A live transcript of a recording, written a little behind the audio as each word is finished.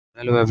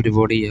Hello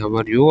everybody, how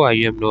are you? I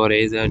am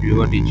Noresh and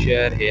your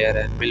teacher here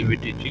and will be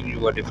teaching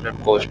you a different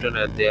question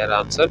and their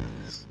answer.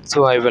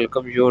 So I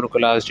welcome you on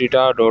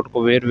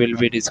classdata.com where we'll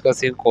be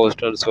discussing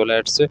question. So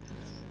let's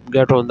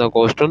get on the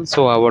question.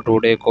 So our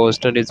today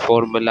question is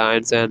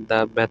formalines and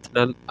the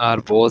methanol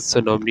are both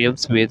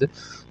synonyms with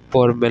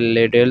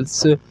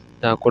formaldehydes.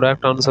 The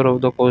correct answer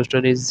of the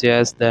question is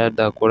yes, that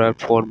the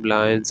correct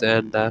formalines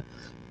and the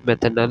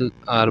methanol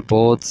are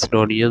both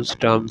synonyms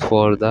terms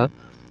for the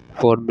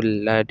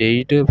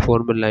formaldehyde.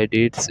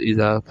 Formaldehyde is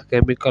a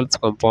chemical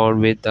compound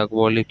with the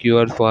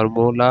molecular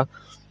formula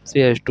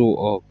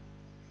CH2O.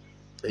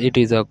 It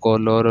is a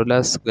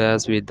colorless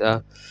gas with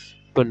a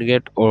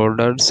pungent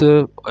odors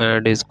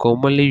and is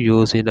commonly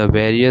used in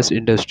various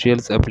industrial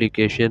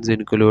applications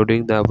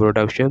including the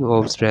production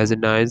of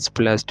resins,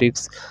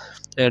 plastics,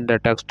 and the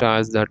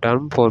textiles. The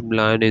term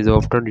formalin is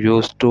often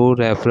used to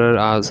refer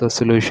as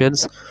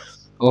solutions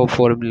of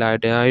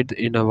formaldehyde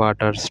in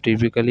water,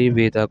 typically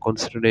with a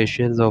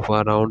concentration of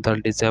around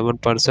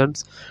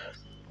 37%.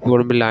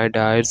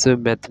 Formaldehyde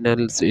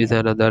methanol is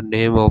another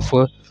name of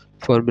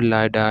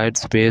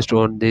formaldehydes based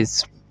on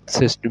this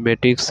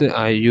systematics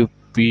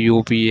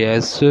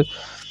IUPUPS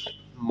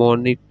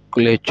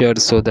nomenclature.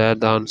 So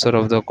that the answer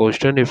of the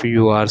question. If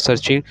you are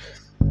searching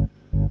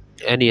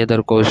any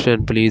other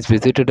question, please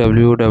visit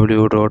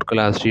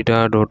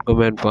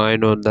www.classdata.com and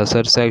find on the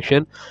search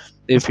section.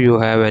 If you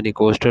have any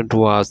question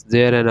to ask,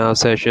 there are now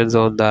sessions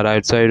on the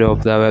right side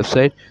of the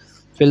website.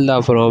 Fill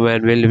the form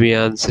and will be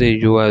answering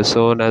you as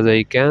soon as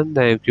I can.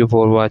 Thank you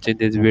for watching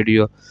this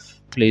video.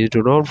 Please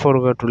do not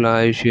forget to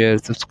like, share,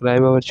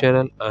 subscribe our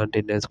channel.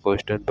 Until next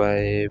question.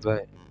 Bye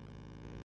bye.